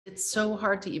It's so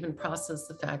hard to even process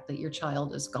the fact that your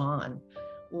child is gone,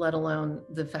 let alone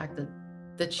the fact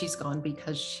that she's gone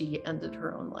because she ended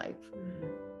her own life.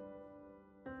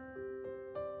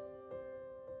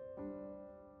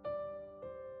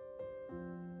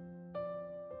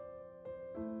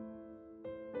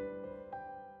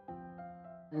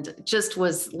 And just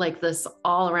was like this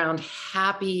all around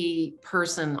happy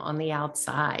person on the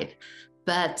outside.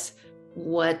 But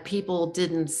what people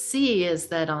didn't see is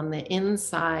that on the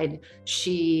inside,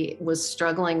 she was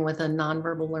struggling with a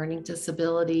nonverbal learning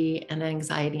disability and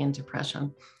anxiety and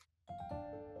depression.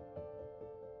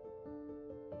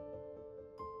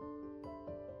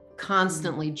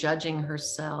 Constantly judging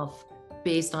herself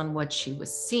based on what she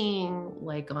was seeing,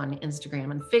 like on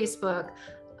Instagram and Facebook.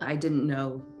 I didn't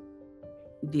know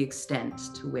the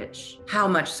extent to which, how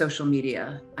much social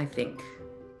media, I think,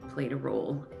 played a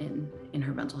role in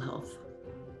her mental health.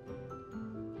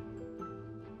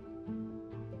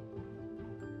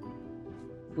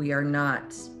 We are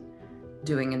not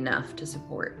doing enough to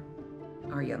support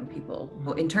our young people.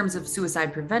 In terms of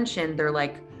suicide prevention, they're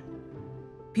like,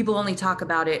 people only talk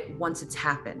about it once it's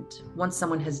happened, once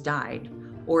someone has died,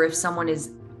 or if someone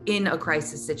is in a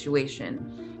crisis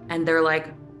situation. And they're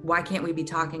like, why can't we be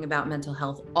talking about mental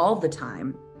health all the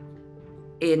time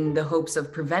in the hopes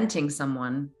of preventing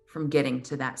someone from getting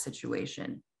to that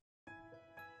situation?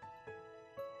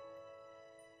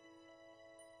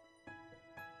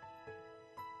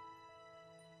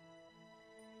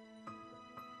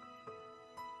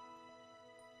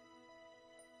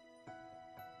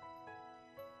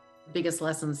 Biggest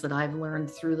lessons that I've learned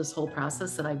through this whole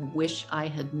process that I wish I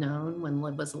had known when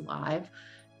Liv was alive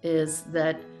is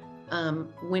that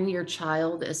when your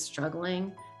child is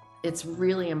struggling, it's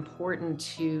really important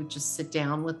to just sit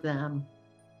down with them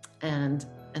and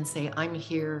say, I'm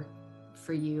here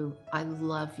for you. I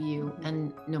love you.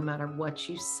 And no matter what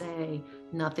you say,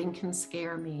 nothing can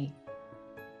scare me.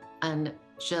 And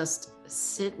just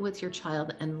sit with your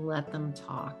child and let them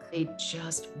talk. They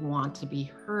just want to be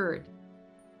heard.